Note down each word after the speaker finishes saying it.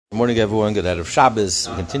Good morning, everyone. Good out of Shabbos.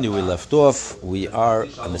 We continue where we left off. We are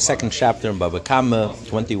on the second chapter in Bava Kama,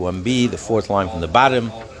 21b, the fourth line from the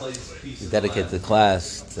bottom. We dedicate the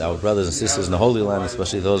class to our brothers and sisters in the Holy Land,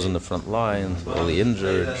 especially those on the front line. All the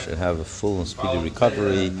injured should have a full and speedy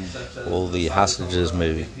recovery. All the hostages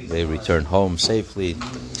may return home safely.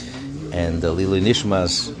 And Lili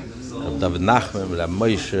Nishmas of David Nachman, Rab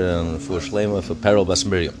Moshe, and for Shlema, for Peril Bas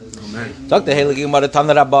Miriam. Talk to Heilige Gemara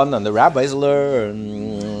Tana Rabban, and the rabbis learn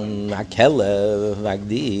a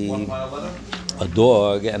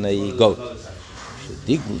dog and a goat.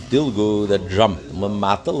 Dilgu that jumped.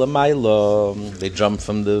 They jumped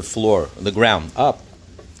from the floor, the ground, up.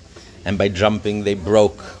 And by jumping they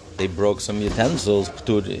broke some utensils.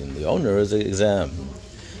 The owner is exempt.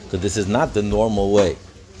 Because this is not the normal way.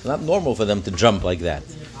 It's not normal for them to jump like that.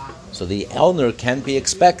 So the owner can't be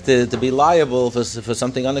expected to be liable for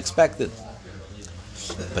something unexpected.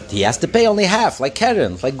 But he has to pay only half, like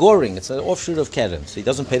Keren, like goring. It's an offshoot of Keren. So he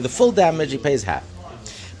doesn't pay the full damage, he pays half.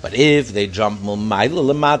 But if they jump from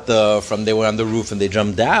they were on the roof and they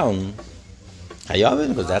jump down,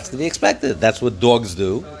 because that's to be expected. That's what dogs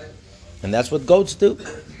do, and that's what goats do.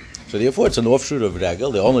 So therefore it's an offshoot of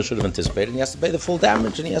Regel. The owner should have anticipated, and he has to pay the full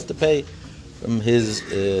damage, and he has to pay from his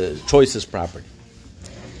choicest property.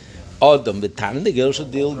 What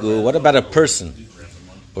about a person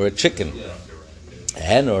or a chicken, a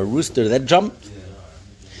hen or a rooster that jumped?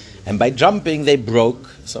 And by jumping they broke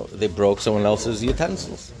someone else's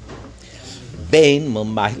utensils. It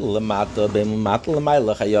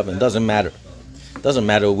doesn't matter. It doesn't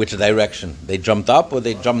matter which direction. They jumped up or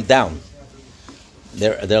they jumped down.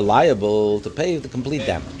 They're liable to pay the complete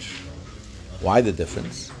damage. Why the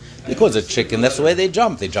difference? Because a chicken, that's the way they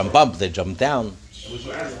jump. They jump up, they jump down.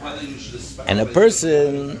 And a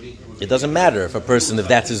person, it doesn't matter if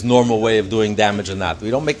that's his normal way of doing damage or not. We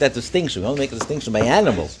don't make that distinction. We don't make a distinction by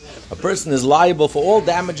animals. A person is liable for all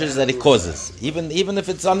damages that he causes, even if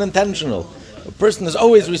it's unintentional. A person is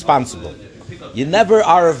always responsible. You never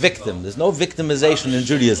are a victim. There's no victimization in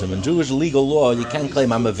Judaism. In Jewish legal law, you can't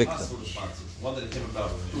claim I'm a victim.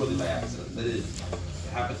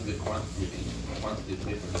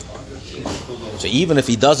 So even if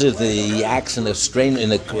he does it, he acts in an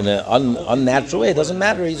unnatural way, it doesn't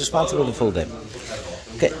matter, he's responsible for the full damage.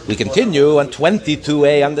 Okay, we continue on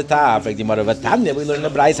 22a on the top. We learn the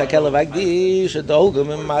Braisa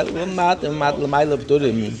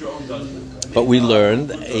but we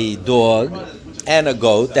learned a dog and a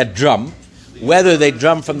goat that jump, whether they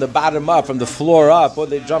jump from the bottom up, from the floor up, or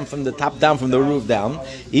they jump from the top down, from the roof down.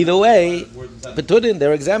 Either way, Peturin,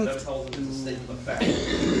 they're exempt.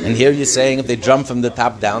 And here you're saying if they jump from the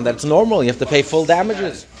top down, that's normal. You have to pay full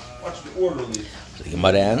damages. The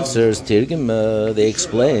Gemara answers, Tirgim, they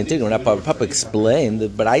explain, Papa explained, the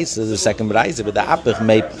Braisa, the second Braisa, but the Apich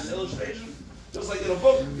Meipach.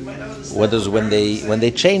 What is when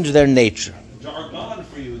they change their nature?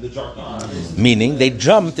 Meaning they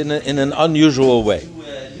jumped in an unusual way.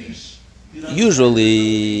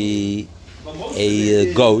 Usually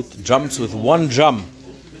a goat jumps with one jump,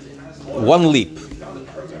 one leap.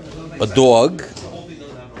 A dog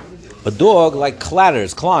like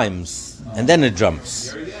climbs, and then it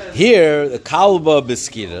jumps. Here, the kalba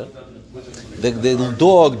biskira, the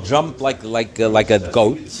dog jumped like a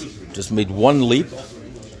goat, just made one leap.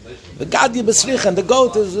 The gadi besrich, and the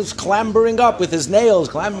goat is clambering up with his nails,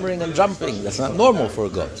 clambering and jumping. That's not normal for a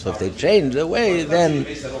goat. So if they change the way, then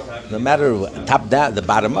no matter top down, the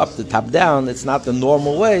bottom up, the top down, it's not the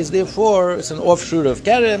normal ways. Therefore, it's an offshoot of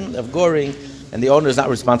keren, of goring, and the owner is not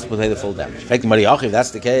responsible to pay the full damage. If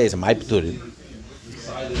that's the case, am I Peturin?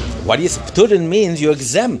 What do you say? Peturin means you're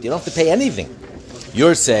exempt. You don't have to pay anything.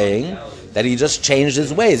 You're saying that he just changed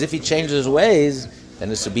his ways. If he changed his ways,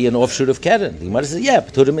 then it should be an offshoot of Keren. The Gemara says, yeah,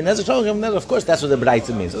 Peturin means of course that's what the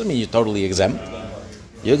Braita means. It doesn't mean you're totally exempt.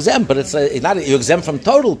 You're exempt, but it's not. You're exempt from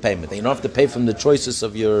total payment. You don't have to pay from the choices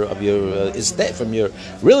of your estate, from your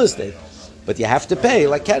real estate, but you have to pay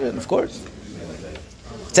like Keren, of course.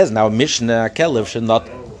 It says now, Mishnah Kelev should not.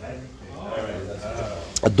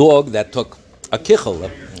 A dog that took a kichel,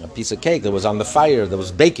 a piece of cake that was on the fire, that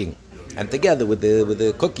was baking, and together with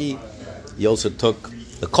the cookie, he also took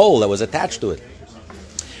the coal that was attached to it.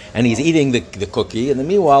 And he's eating the cookie, and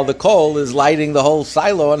meanwhile the coal is lighting the whole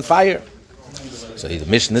silo on fire. So the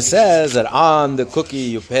Mishnah says that on the cookie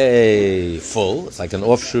you pay full. It's like an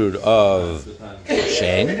offshoot of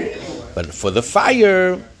Shane. But for the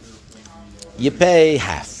fire, you pay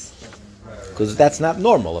half, because that's not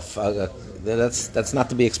normal. That's not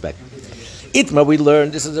to be expected. Itma, we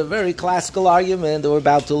learned, this is a very classical argument that we're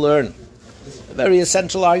about to learn. A very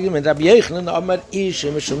essential argument. Rabbi Yochanan Amar Isha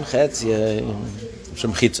Mishum Chetzia.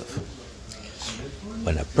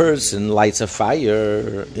 When a person lights a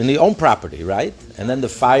fire in their own property, right? And then the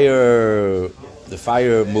fire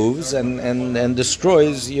moves and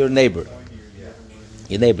destroys your neighbor's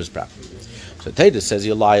property. So Taita says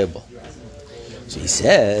you're liable. So he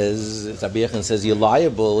says, Rabbi Yechon says you're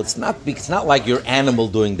liable. It's not like your animal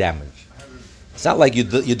doing damage. It's not like you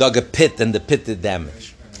dug a pit and the pit did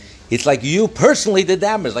damage. It's like you personally did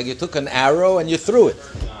damage, like you took an arrow and you threw it.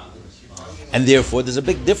 And therefore, there's a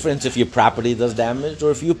big difference if your property does damage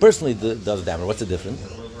or if you personally does damage. What's the difference?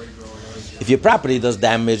 If your property does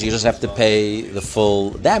damage, you just have to pay the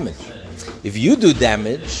full damage. If you do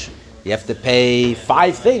damage, you have to pay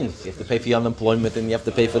 5 things. You have to pay for your unemployment, and you have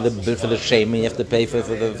to pay for the shame, and you have to pay for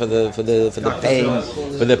the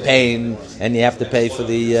pain, and you have to pay for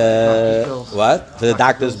the for the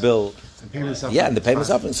doctor's bill. Yeah, and the payment's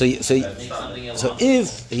up. So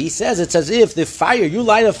if he says it's as if the fire, you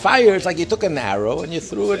light a fire, it's like you took an arrow and you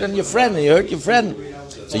threw it on your friend and you hurt your friend.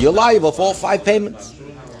 So you're liable for all 5 payments.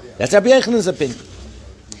 That's Rabbi Yechon's opinion.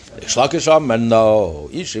 No,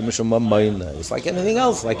 it's like anything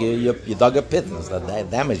else. Like you dug a pit, it's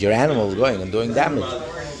that damage. Your animal is going and doing damage.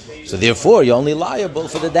 So therefore, you're only liable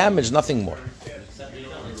for the damage, nothing more.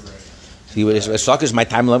 See, Reish Lakish, my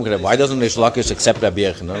time limit. Why doesn't Reish Lakish accept Rabbi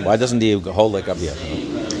Yechon? Why doesn't he hold like Rabbi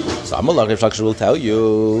Yechon? So Amalek Reish Lakish will tell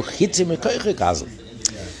you,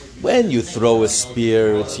 when you throw a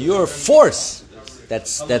spear, it's your force.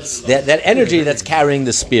 That's that energy that's carrying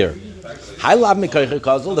the spear.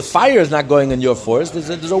 The fire is not going in your force.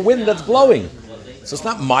 There's a wind that's blowing. So it's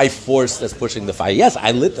not my force that's pushing the fire. Yes,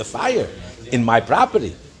 I lit the fire in my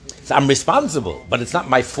property. So I'm responsible, but it's not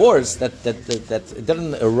my force that it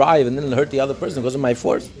didn't arrive and didn't hurt the other person because of my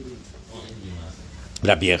force.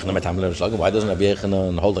 Why doesn't Rabbi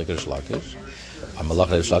Yechon hold like Reish Lakish?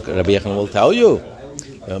 Rabbi Yechon will tell you.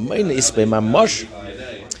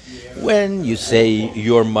 When you say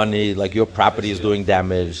your money, like your property is doing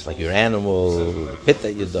damage, like your animal, the pit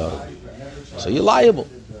that you dug, so you're liable.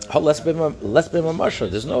 Let's be mamasha.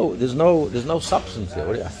 There's no substance here.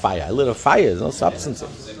 What are you, a fire? I lit a fire. There's no substance here.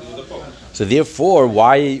 So therefore,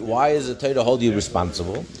 why is the Torah hold you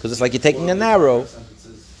responsible? Because it's like you're taking an arrow,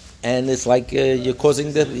 and it's like you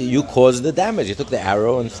caused the damage. You took the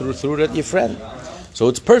arrow and threw it at your friend. So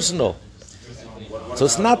it's personal. So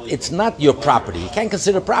it's not your property. You can't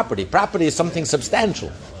consider property. Property is something substantial.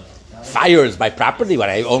 Fire is my property. What,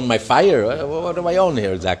 I own my fire? What do I own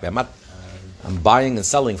here exactly? I'm buying and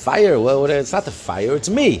selling fire. Well, it's not the fire. It's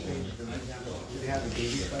me.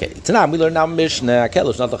 Okay, tonight we learn now Mishnah.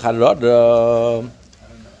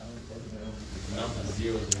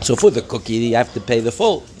 So for the cookie, you have to pay the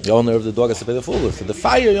full. The owner of the dog has to pay the full. For the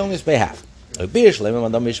fire, you only have to pay half.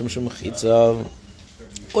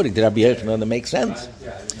 According to Rabbi Yechon, that makes sense.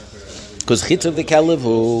 Because chitz of the kelev,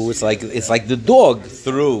 it's like the dog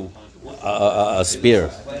threw a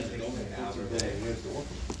spear.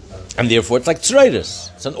 And therefore it's like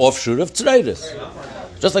tzreiris. It's an offshoot of tzreiris.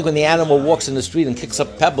 Just like when the animal walks in the street and kicks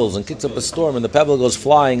up pebbles and kicks up a storm and the pebble goes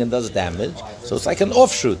flying and does damage. So it's like an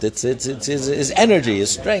offshoot. It's his energy,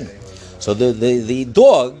 his strength. So the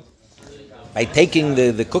dog, by taking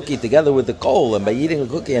the cookie together with the coal and by eating the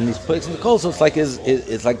cookie and he's placing the coal, so it's like his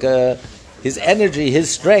energy,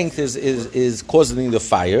 his strength is causing the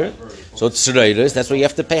fire. So it's tzreiris. That's why you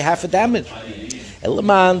have to pay half the damage.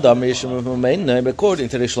 According to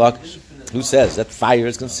Reish Lakish, who says that fire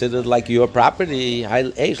is considered like your property.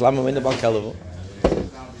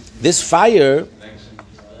 This fire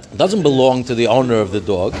doesn't belong to the owner of the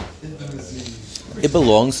dog. It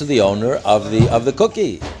belongs to the owner of the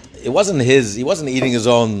cookie. It wasn't his. He wasn't eating his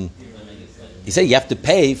own. He said you have to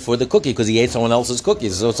pay for the cookie because he ate someone else's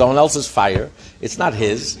cookies. So it's someone else's fire. It's not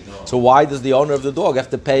his. So why does the owner of the dog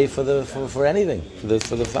have to pay for anything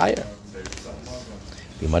for the fire?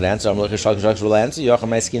 You might answer. I'm looking. Shach will answer.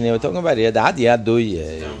 Yocham Eskin. We're talking about here.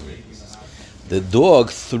 The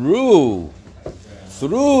dog threw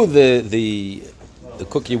the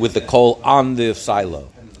cookie with the coal on the silo,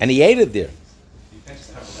 and he ate it there.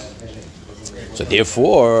 So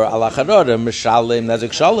therefore,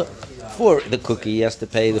 for the cookie, he has to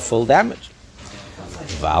pay the full damage.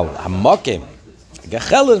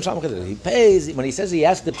 He pays. When he says he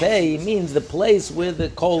has to pay, he means the place where the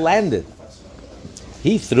coal landed.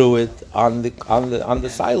 He threw it on the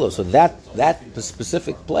silo. So that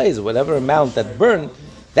specific place, whatever amount that burned,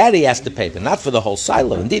 that he has to pay, but not for the whole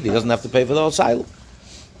silo. Indeed, he doesn't have to pay for the whole silo.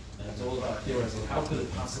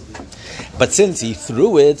 But since he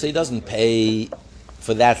threw it, so he doesn't pay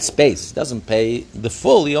for that space. He doesn't pay the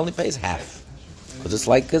full. He only pays half, because it's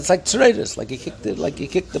like tzreiris, like he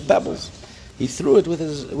kicked the pebbles. He threw it with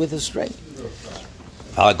his strength.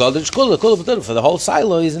 For the whole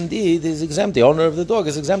silo is exempt. The owner of the dog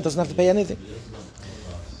is exempt, doesn't have to pay anything.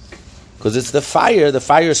 Because it's the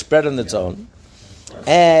fire spread on its own.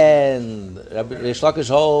 And Reish Lakish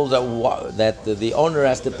holds that the owner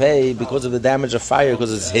has to pay because of the damage of fire,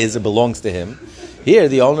 because it's his, it belongs to him. Here,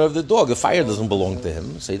 the owner of the dog, the fire doesn't belong to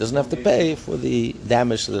him, so he doesn't have to pay for the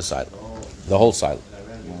damage to the silo, the whole silo.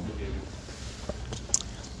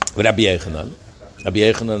 But Rabbi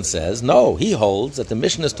Yechanan says, no, he holds that the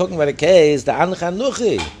Mishnah is talking about a case, the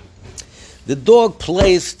Anchanuchi. The dog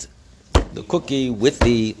placed the cookie with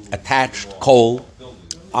the attached coal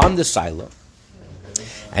on the silo.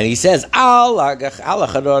 And he says, for the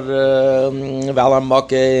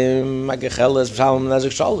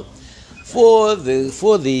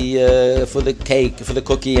cake, for the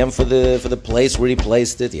cookie, and for the place where he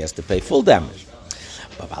placed it, he has to pay full damage.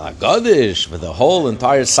 But for the whole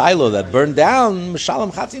entire silo that burned down,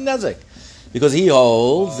 because he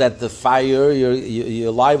holds that the fire,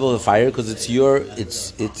 you're liable to the fire because it's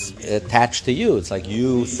attached to you. It's like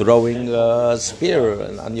you throwing a spear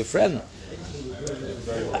on your friend,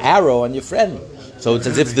 arrow on your friend. So it's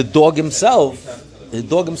as if the dog himself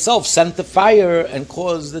sent the fire and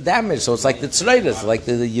caused the damage. So it's like the tzreidas, like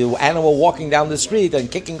the animal walking down the street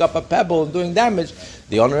and kicking up a pebble and doing damage.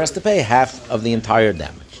 The owner has to pay half of the entire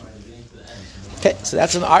damage. Okay, so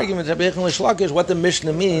that's an argument. What the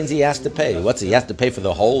Mishnah means, he has to pay. He has to pay for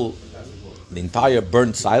the entire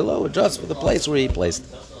burnt silo, or just for the place where he placed it?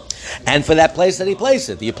 And for that place that he placed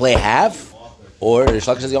it, do you pay half, or Reish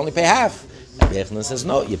Lakish says you only pay half? Rabbi Yechanan says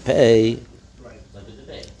no, you pay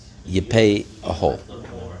a whole.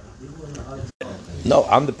 No,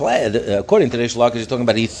 on the plan, according to Reish Lakish, he's talking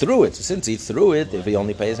about he threw it. So since he threw it, if he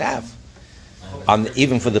only pays half,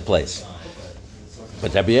 even for the place.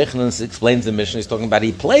 But Rabbi Yechanan explains the Mishnah, he's talking about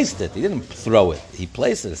he placed it. He didn't throw it. He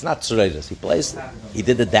placed it. It's not tzreidas. He placed it. He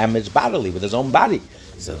did the damage bodily with his own body.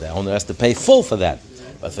 So the owner has to pay full for that.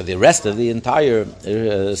 But for the rest of the entire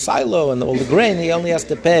silo and all the grain, he only has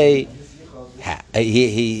to pay half.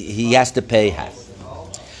 He has to pay half.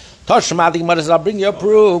 I'll bring you a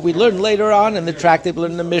proof. We learned later on in the tractate, we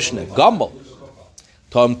learned in the Mishnah. Gambol.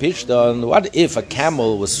 Tom Pishton, what if a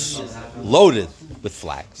camel was loaded with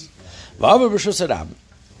flax?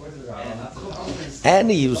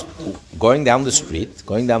 And he was going down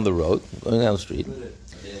the road,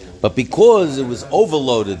 but because it was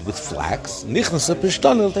overloaded with flax,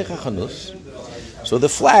 so the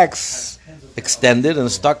flax extended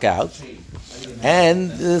and stuck out,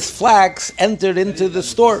 and this flax entered into the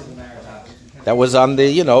store that was on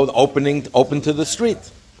the, open to the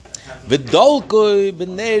street.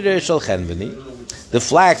 The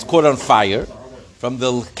flax caught on fire from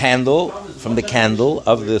the candle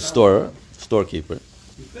of the storekeeper,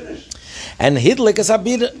 and hidlik as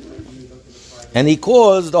abir, and he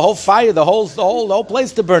caused the whole fire, the whole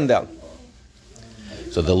place to burn down.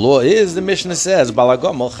 So the law is, the Mishnah says,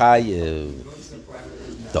 balagom chayev.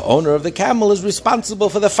 The owner of the camel is responsible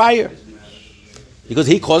for the fire because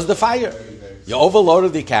he caused the fire. You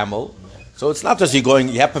overloaded the camel. So it's not just you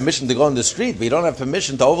have permission to go in the street, but you don't have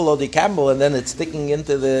permission to overload the camel and then it's sticking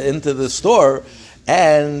into the store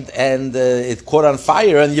and it caught on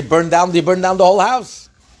fire and you burn down the whole house.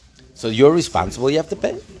 So you're responsible, you have to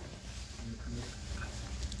pay.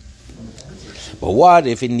 But what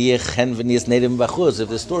if if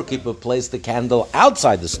the storekeeper placed the candle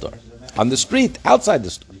outside the store, on the street, outside the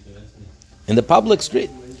store, in the public street?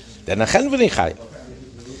 Then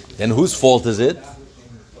whose fault is it?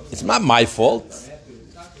 It's not my fault.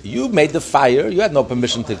 You made the fire. You had no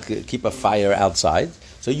permission to keep a fire outside.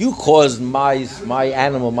 So you caused my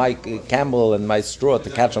animal, my camel and my straw to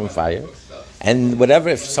catch on fire. And whatever,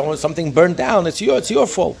 if something burned down, it's your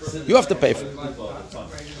fault. You have to pay for it.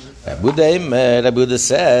 Rabbi Yehuda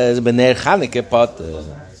says,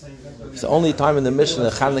 it's the only time in the Mishnah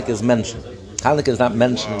that Chanukah is mentioned. Chanukah is not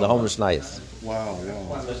mentioned in the whole Mishnayos. Wow.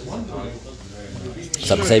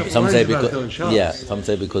 Some say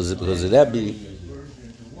because the Rebbe.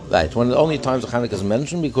 Right, one of the only times Chanukah is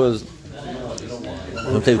mentioned because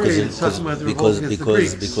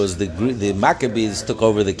the Maccabees took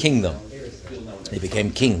over the kingdom. They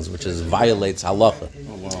became kings, which violates halacha.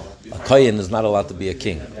 A kohen is not allowed to be a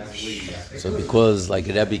king. So because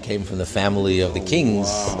Rebbe came from the family of the kings,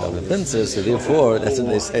 of the princes, so therefore that's what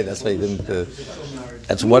they say. That's why he didn't.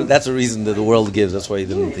 That's a reason that the world gives. That's why he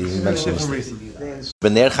didn't even mention this.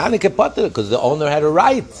 But near Chanukah potter, because the owner had a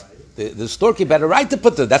right. The storekeeper had a right to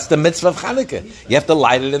put it. That's the mitzvah of Chanukah. You have to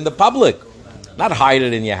light it in the public, not hide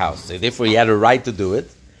it in your house. So therefore, he had a right to do it.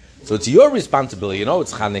 So it's your responsibility.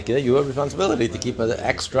 It's Chanukah. Your responsibility to keep an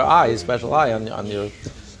extra eye, a special eye on your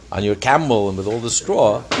on your camel and with all the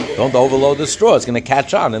straw, don't overload the straw. It's going to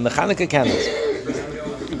catch on in the Hanukkah candles.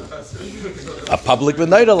 A public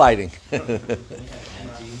Menorah lighting.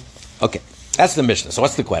 Okay, that's the Mishnah. So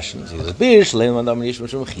what's the question? According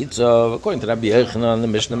to Rabbi Yochanan, the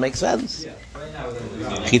Mishnah makes sense.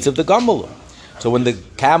 Chitz of the Gamel. So when the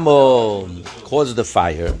camel caused the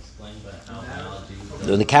fire,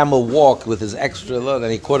 when the camel walked with his extra load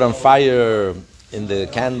and he caught on fire in the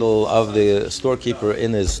candle of the storekeeper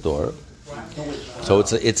in his store, so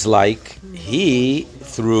it's like he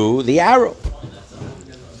threw the arrow.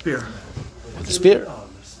 Spear. With the spear.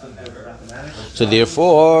 So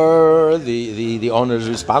therefore, the owner is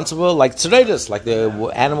responsible, like tzereidus, like the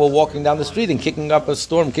animal walking down the street and kicking up a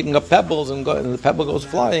storm, kicking up pebbles, and the pebble goes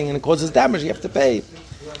flying and it causes damage. You have to pay.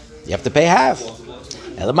 You have to pay half.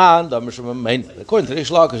 According to Rish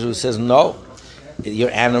Lakish, who says no,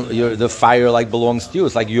 the fire like belongs to you.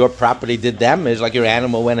 It's like your property did damage, like your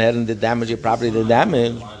animal went ahead and did damage. Your property did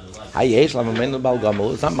damage.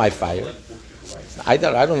 It's not my fire. I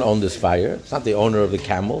don't own this fire. It's not the owner of the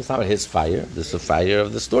camel. It's not his fire. This is the fire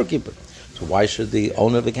of the storekeeper. So why should the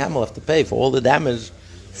owner of the camel have to pay for all the damage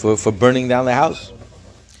for burning down the house?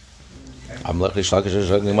 I'm like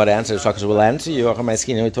Shlakish what answer. Shlakish will answer you.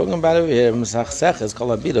 We're talking about it here.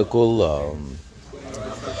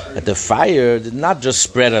 That the fire did not just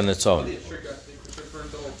spread on its own.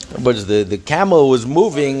 But the camel was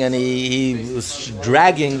moving and he was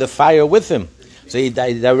dragging the fire with him. So he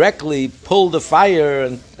directly pulled the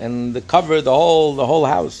fire and covered the whole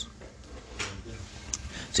house.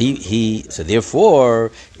 So so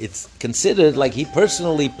therefore it's considered like he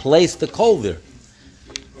personally placed the coal there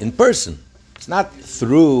in person. It's not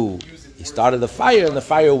through. He started the fire and the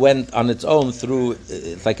fire went on its own through.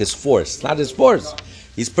 It's like his force. It's not his force.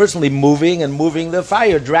 He's personally moving the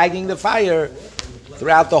fire, dragging the fire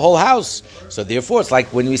throughout the whole house. So therefore, it's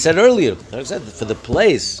like when we said earlier. I said for the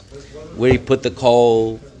place where he put the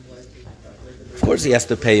coal, of course he has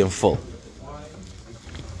to pay in full.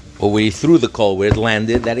 Or where he threw the coal, where it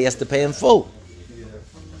landed, that he has to pay in full.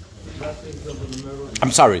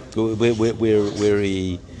 I'm sorry, where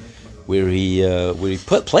he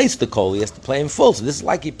placed the coal, he has to pay in full. So this is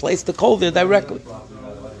like he placed the coal there directly.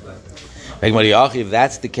 If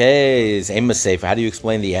that's the case, how do you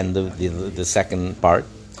explain the end of the second part?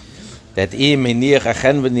 That if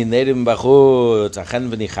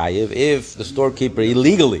the storekeeper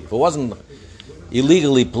if it wasn't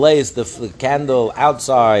illegally placed the candle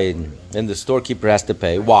outside, then the storekeeper has to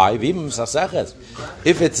pay. Why?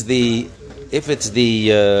 If it's the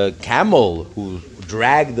camel who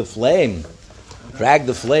dragged the flame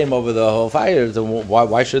over the whole fire, then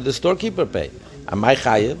why should the storekeeper pay? Am I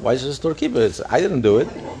chayiv? Why should the storekeeper? I didn't do it.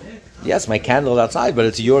 Yes, my candle outside, but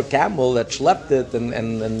it's your camel that schlepped it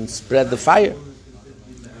and spread the fire.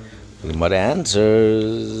 The Gemara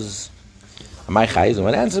answers, the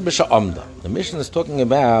Mishnah is talking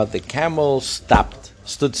about the camel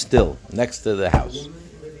stood still next to the house.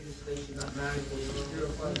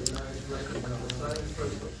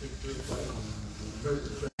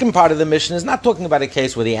 The second part of the Mishnah is not talking about a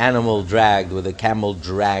case where the camel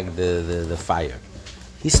dragged the fire.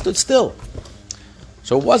 He stood still.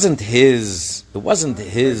 So it wasn't his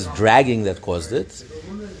dragging that caused it.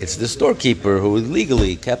 It's the storekeeper who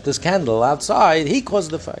illegally kept his candle outside. He caused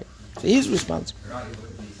the fire. So he's responsible.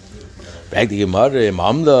 He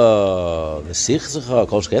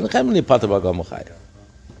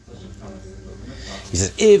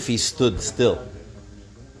says, if he stood still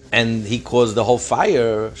and he caused the whole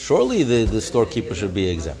fire, surely the storekeeper should be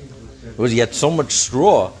exempt. Because he had so much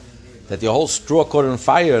straw that the whole straw caught on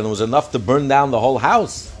fire and it was enough to burn down the whole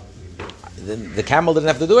house. The camel didn't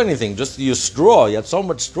have to do anything, just use straw. You had so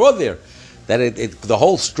much straw there that the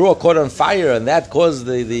whole straw caught on fire, and that caused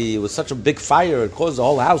it was such a big fire, it caused the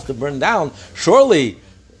whole house to burn down. Surely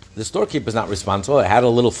the storekeeper is not responsible. It had a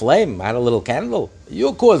little flame, had a little candle.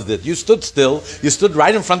 You caused it. You stood still. You stood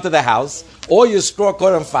right in front of the house, or your straw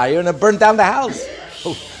caught on fire and it burned down the house.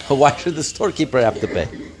 Why should the storekeeper have to pay?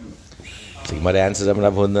 The Gemara answers, he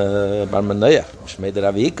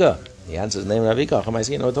answers, name Ravika.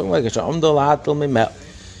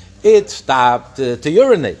 It stopped to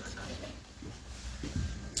urinate.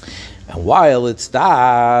 And while it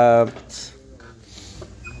stopped,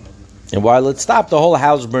 the whole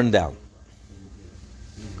house burned down.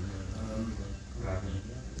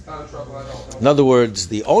 In other words,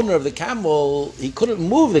 the owner of the camel, he couldn't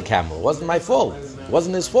move the camel. It wasn't my fault. It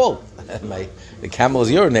wasn't his fault. The camel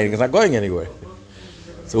is urinating. It's not going anywhere.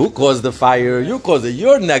 So who caused the fire? You caused it.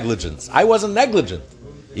 Your negligence. I wasn't negligent.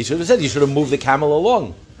 He should have said, you should have moved the camel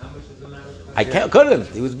along. I couldn't.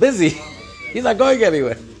 He was busy. He's not going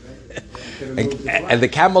anywhere. and the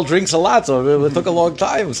camel drinks a lot, so it took a long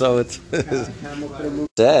time. So it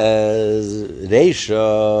says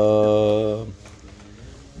Reisha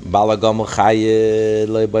Bava Kama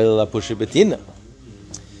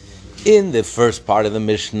in the first part of the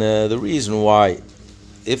Mishnah, the reason why,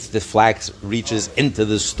 if the flax reaches into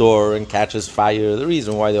the store and catches fire, the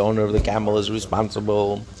reason why the owner of the camel is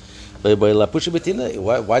responsible. Why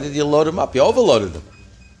did you load him up? You overloaded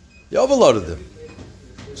him.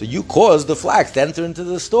 So you caused the flax to enter into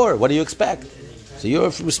the store. What do you expect? So you're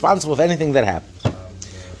responsible for anything that happens.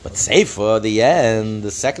 But Seifa, the end, the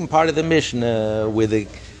second part of the Mishnah, where the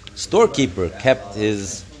storekeeper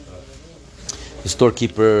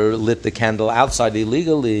storekeeper lit the candle outside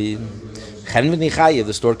illegally,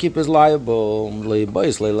 the storekeeper is liable. He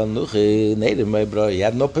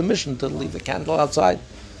had no permission to leave the candle outside.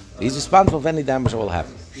 He's responsible for any damage that will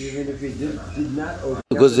happen. Even if he did not open,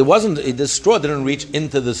 because the straw didn't reach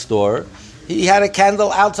into the store. He had a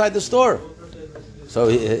candle outside the store. So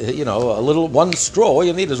one straw. All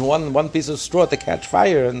you need is one piece of straw to catch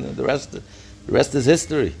fire, and the rest is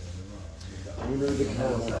history.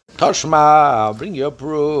 Toshma, I'll bring you a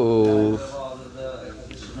proof.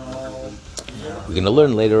 We're going to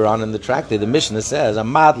learn later on in the tractate. The Mishnah says, a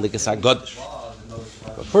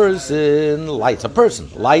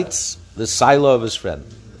person lights the silo of his friend.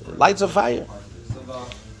 Lights a fire.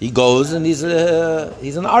 He goes and he's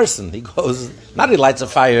an arson. He goes, not he lights a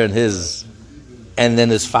fire and then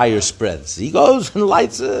his fire spreads. He goes and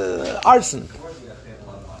lights arson.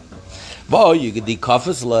 Well, you could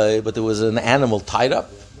decoffice, but there was an animal tied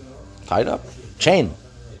up, chain.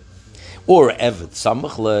 Or Eved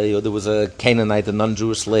Samachle, or there was a Canaanite, a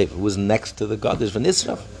non-Jewish slave who was next to the god. There's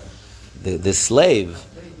Vanisraf. The slave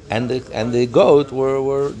and the goat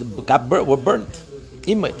were burnt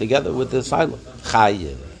together with the silo.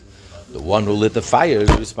 Chayev, the one who lit the fire,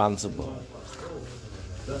 is responsible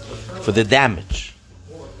for the damage,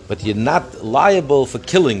 but you're not liable for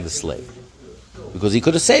killing the slave because he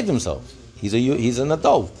could have saved himself. He's an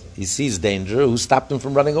adult. He sees danger. Who stopped him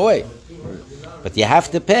from running away? But you have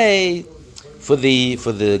to pay for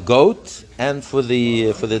the goat and for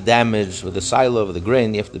the damage, for the silo of the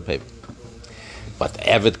grain. You have to pay. But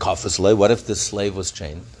Eved Kafasle, what if the slave was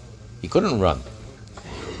chained? He couldn't run.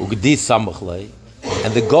 Ugdi Samachle,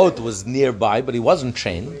 and the goat was nearby, but he wasn't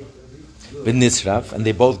chained. V'nisraf, and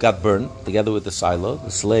they both got burned together with the silo, the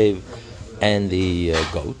slave and the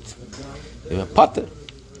goat. Potter.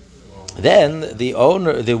 Then the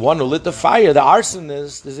owner, the one who lit the fire, the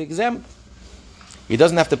arsonist, is exempt. He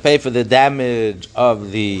doesn't have to pay for the damage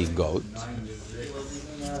of the goat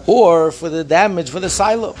or for the damage for the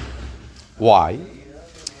silo. Why?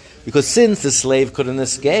 Because since the slave couldn't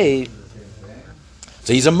escape,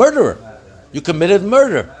 so he's a murderer. You committed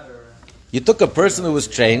murder. You took a person who was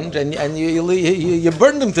chained and you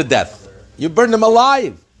burned him to death. You burned him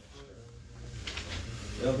alive.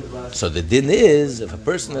 So the din is, if a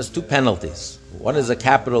person has two penalties, one is a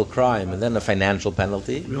capital crime and then a financial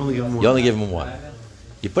penalty, you only give him one.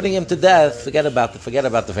 You're putting him to death, forget about the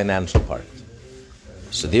financial part.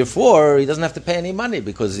 So therefore, he doesn't have to pay any money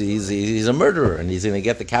because he's a murderer and he's going to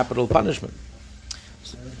get the capital punishment.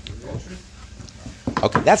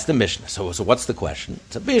 Okay, that's the Mishnah. So what's the question?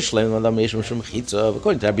 It's a Bishlim,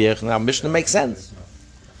 according to Rabbi Yechon, Mishnah makes sense.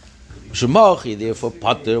 Shemochi, therefore,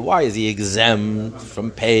 Potter, why is he exempt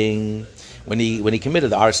from paying when he committed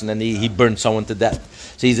the arson and he burned someone to death?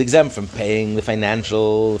 So he's exempt from paying the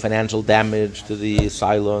financial damage to the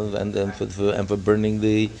silo and for burning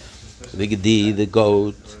the gedi, the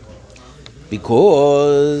goat,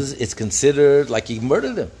 because it's considered like he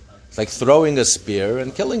murdered him. It's like throwing a spear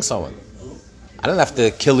and killing someone. I don't have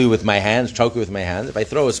to kill you with my hands, choke you with my hands. If I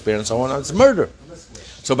throw a spear on someone, it's murder.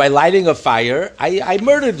 So by lighting a fire, I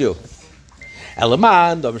murdered you.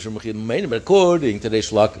 According to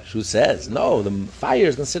Reish Lakish, who says, no, the fire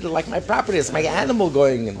is considered like my property. It's my animal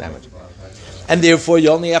going in damage. And therefore, you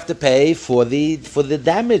only have to pay for the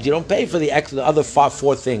damage. You don't pay for the other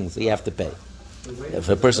four things that you have to pay if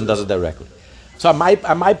a person does it directly. So on my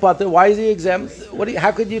part, why is he exempt?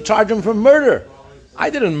 How could you charge him for murder? I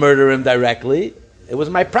didn't murder him directly. It was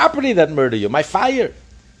my property that murdered you, my fire.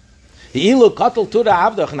 You're going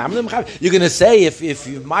to say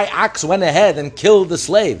if my ox went ahead and killed the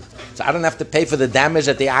slave, so I don't have to pay for the damage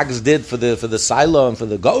that the ox did for the silo and for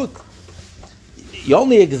the goat. You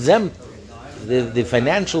only exempt the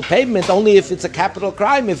financial payment only if it's a capital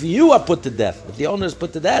crime, if you are put to death, if the owner is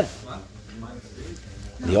put to death.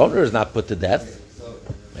 The owner is not put to death.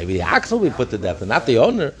 Maybe the ox will be put to death, but not the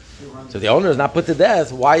owner. So if the owner is not put to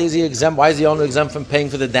death, why is he exempt? Why is the owner exempt from paying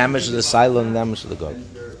for the damage to the silo and the damage to the goat?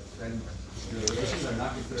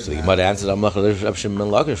 So the Gemara answers, Rav Shimon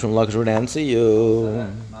Lakish would answer you.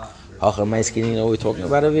 We're talking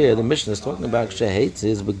about over here. The Mishnah is talking about hates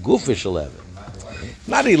is begufish eleven.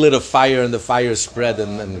 Not he lit a fire and the fire spread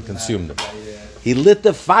and consumed him. He lit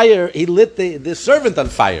the fire. He lit the servant on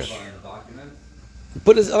fire. He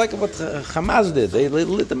put his like what Hamas did. They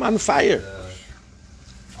lit him on fire.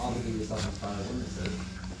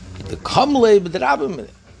 The kamle b'drabim.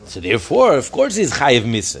 So therefore, of course, he's chayiv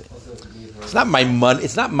miseh. It's not my money.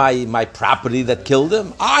 It's not my property that killed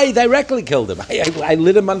him. I directly killed him. I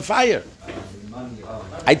lit him on fire.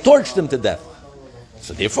 I torched him to death.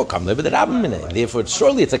 So therefore, kamle b'drabim. Therefore,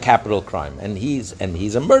 surely it's a capital crime, and he's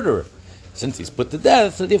a murderer. Since he's put to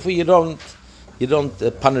death, so therefore you don't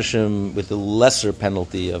punish him with the lesser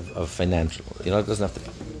penalty of financial. It doesn't have to be.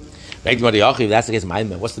 If that's the case,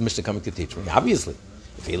 what's the Mishnah coming to teach me? Obviously,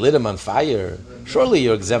 if he lit him on fire, surely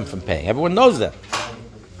you're exempt from paying. Everyone knows that.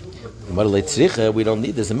 We don't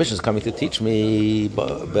need this. The Mishnah is coming to teach me.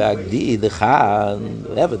 We're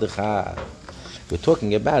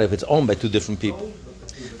talking about if it's owned by two different people.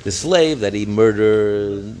 The slave that he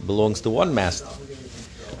murdered belongs to one master.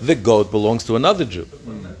 The goat belongs to another Jew.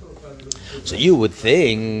 So you would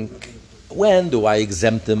think, when do I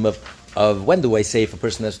exempt him of when do I say if a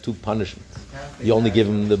person has two punishments? You only give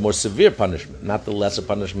him the more severe punishment, not the lesser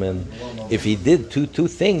punishment. If he did two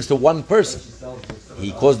things to one person,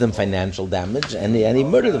 he caused them financial damage and he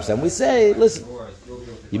murdered himself. And we say, listen,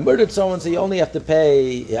 you murdered someone, so you only have to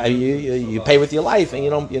pay. You pay with your life, and you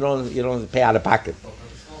don't pay out of pocket.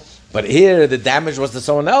 But here, the damage was to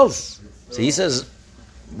someone else. So he says,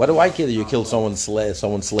 what do I kill? You killed someone's slave,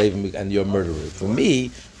 and you're a murderer. For me,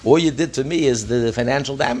 all you did to me is the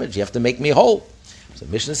financial damage. You have to make me whole. So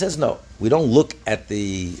Mishnah says no. We don't look at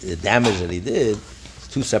the damage that he did. It's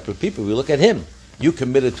two separate people. We look at him. You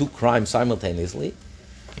committed two crimes simultaneously.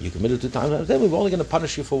 You committed two times. Then we're only going to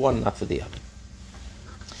punish you for one, not for the other.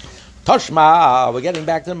 Toshma, we're getting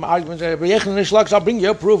back to the argument. I'll bring you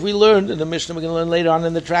a proof we learned in the Mishnah. We're going to learn later on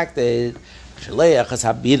in the tractate. What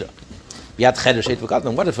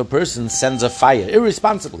if a person sends a fire,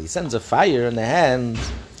 irresponsibly, sends a fire in the hands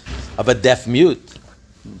of a deaf mute,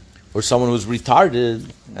 or someone who's retarded,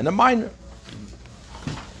 and a minor?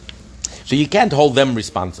 So you can't hold them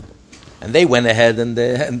responsible. And they went ahead and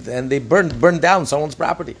they burned down someone's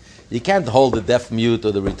property. You can't hold the deaf mute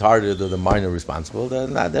or the retarded or the minor responsible.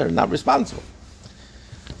 They're not responsible.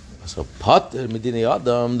 So Pater Medini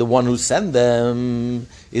Adam, the one who sent them,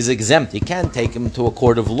 is exempt. You can't take him to a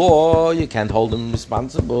court of law. You can't hold him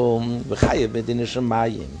responsible. But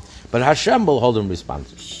Hashem will hold him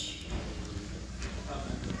responsible.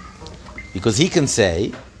 Because he can say,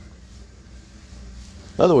 in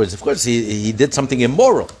other words, of course, he did something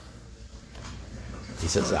immoral. He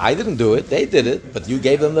says, I didn't do it, they did it, but you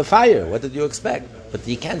gave them the fire. What did you expect? But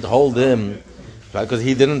you can't hold him, because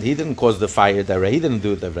he didn't cause the fire directly. He didn't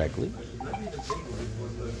do it directly.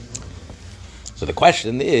 So the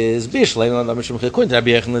question is, this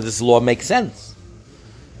law makes sense.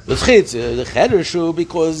 The chereshu,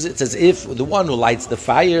 because it's as if the one who lights the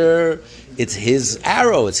fire, it's his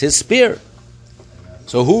arrow, it's his spear.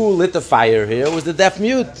 So who lit the fire here was the deaf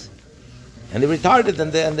mute, and the retarded,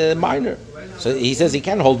 and the minor. So he says he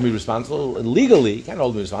can't hold me responsible. Legally, he can't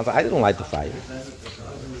hold me responsible. I didn't light the fire.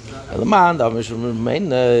 But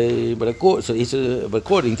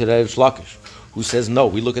according to Rav Shlakish, who says no,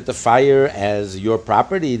 we look at the fire as your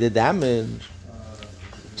property, the damage.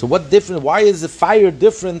 So what different? Why is the fire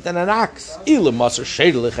different than an ox? If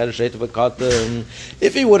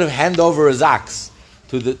he would have handed over his ox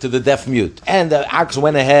to the deaf mute, and the ox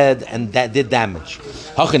went ahead and did damage,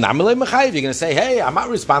 you're going to say, hey, I'm not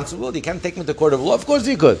responsible. You can't take me to court of law. Of course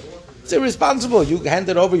you could. It's irresponsible. You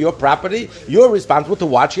handed over your property. You're responsible to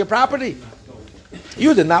watch your property.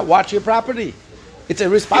 You did not watch your property. It's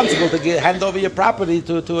irresponsible to hand over your property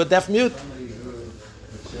to a deaf mute.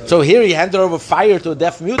 So here he handed over fire to a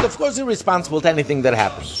deaf mute. Of course, he's responsible to anything that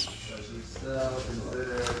happens.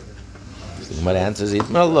 The Gemara answers, we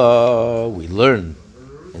learn.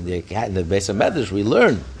 In the base of Medrash, we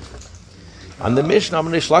learn. On the Mishnah, a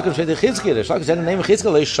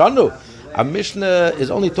Mishnah is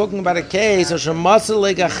only talking about a case of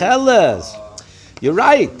you're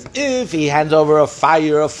right. If he hands over a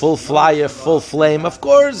fire, a full flame, of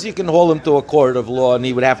course you can hold him to a court of law and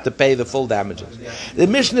he would have to pay the full damages. The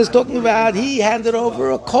Mishnah is talking about he handed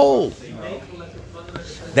over a coal.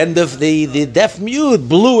 Then the deaf mute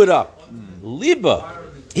blew it up. Liba.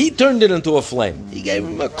 He turned it into a flame. He gave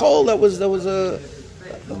him a coal that was a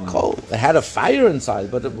coal. It had a fire inside,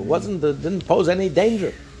 but it didn't pose any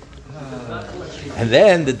danger. And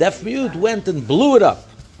then the deaf mute went and blew it up.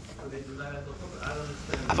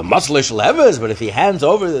 Have a muslish levers, but if he hands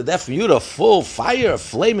over the deaf mute a full fire, a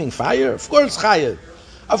flaming fire, of course chayev.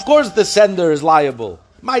 Of course the sender is liable.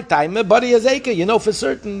 My time, my body is aching. You know for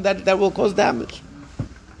certain that will cause damage.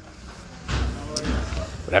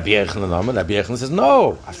 Rabbi Yechanan says,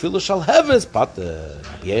 no, I feel shall have his potter.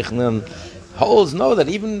 Rabbi Yechanan holds no, that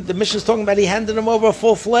even the mission is talking about he handed him over a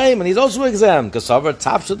full flame, and he's also exempt, because over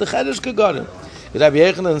taps of the chedesh kagodim. Rabbi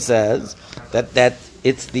Yechanan says that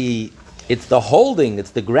it's the holding,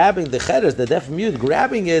 it's the grabbing the chedesh, the deaf mute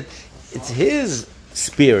grabbing it, it's his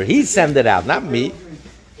spear. He sent it out, not me.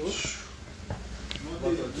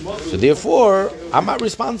 So therefore, I'm not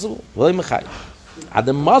responsible.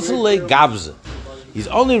 He's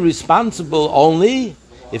only responsible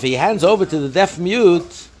if he hands over to the deaf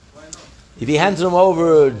mute, if he hands him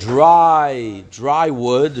over dry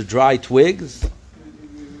wood, dry twigs,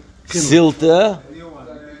 silta,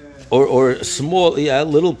 or small,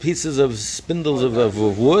 little pieces of spindles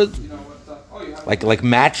of wood, like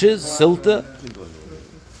matches, silta,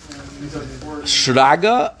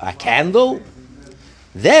 shraga, a candle,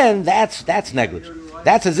 then that's negligent.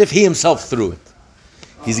 That's as if he himself threw it.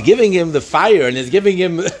 He's giving him the fire, and he's giving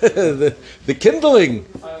him the kindling,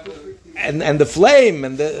 and the flame,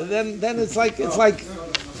 and then it's like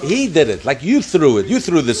he did it, like you threw it, you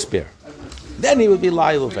threw the spear. Then he would be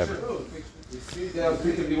liable for everything.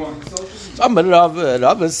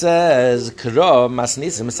 Rabbi says, there's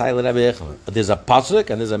a pasuk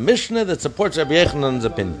and there's a mishnah that supports Rabbi Yechanan's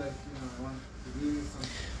opinion.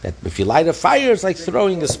 That if you light a fire, it's like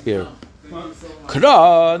throwing a spear.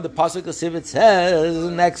 The pasuk of Siv, it says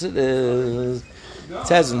in Exodus, it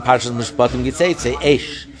says in Parshas Mishpatim, Gitzei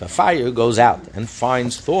Eish, if a fire goes out and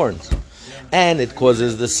finds thorns, and it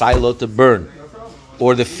causes the silo to burn,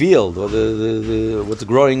 or the field, or the what's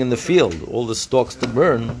growing in the field, all the stalks to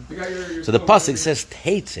burn. So the pasuk says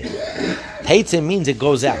Teitzei. Teitzei means it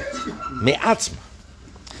goes out. Me'atzma.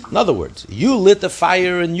 In other words, you lit a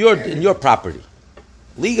fire in your property,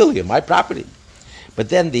 legally in my property. But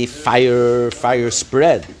then the fire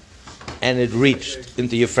spread, and it reached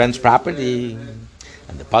into your friend's property.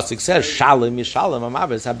 And the pasuk says, "Shalom yishalom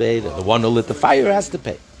hamavis habeida." The one who lit the fire has to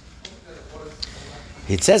pay.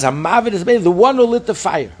 It says, "Hamavid is the one who lit the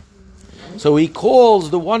fire." So he calls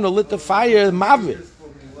the one who lit the fire Mavid,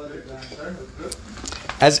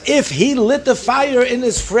 as if he lit the fire in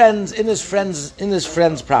his friend's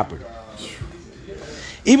property.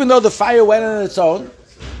 Even though the fire went on its own.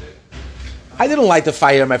 I didn't light the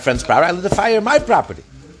fire in my friend's property. I lit the fire in my property.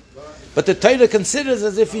 But the Torah considers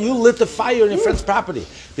as if you lit the fire in your friend's property,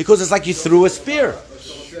 because it's like you threw a spear.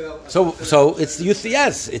 So it's you.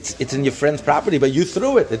 Yes, it's in your friend's property, but you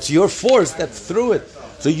threw it. It's your force that threw it.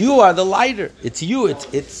 So you are the lighter. It's you.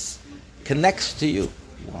 It's connects to you.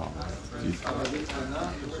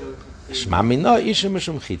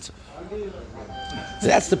 So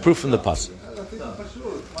that's the proof from the pasuk.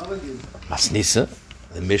 Masnisa,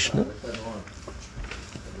 the Mishnah.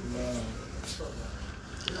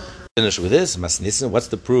 Finish with this. Masnisa. What's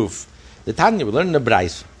the proof? The Tanya. We learn in the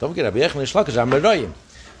Brais. Don't forget, Rabbi Yechon Shlakish Amaroyim.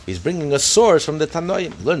 He's bringing a source from the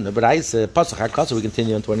Tanoim. Learn the Brais. Pasuk HaKasa. We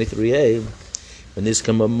continue on 23a. When this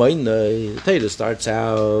come a moina, the Torah starts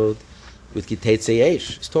out with Kiteitzei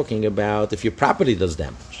Eish. He's talking about if your property does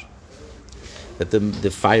damage, that the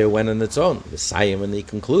fire went on its own. The Sayim, and he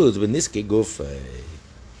concludes with Niske Gufay.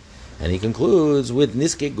 And he concludes with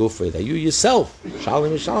Niske Gufay, that you yourself,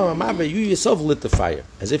 Shalom Yishalom Amabe, you yourself lit the fire,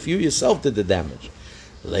 as if you yourself did the damage.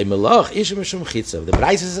 Le Melach Ish Mishum Chitzav. The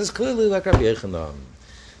Braisa says clearly, like Rabbi Yechanan,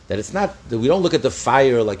 that it's not, that we don't look at the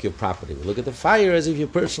fire like your property. We look at the fire as if you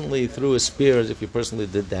personally threw a spear, as if you personally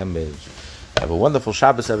did damage. Have a wonderful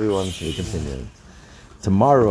Shabbos, everyone. We continue tomorrow.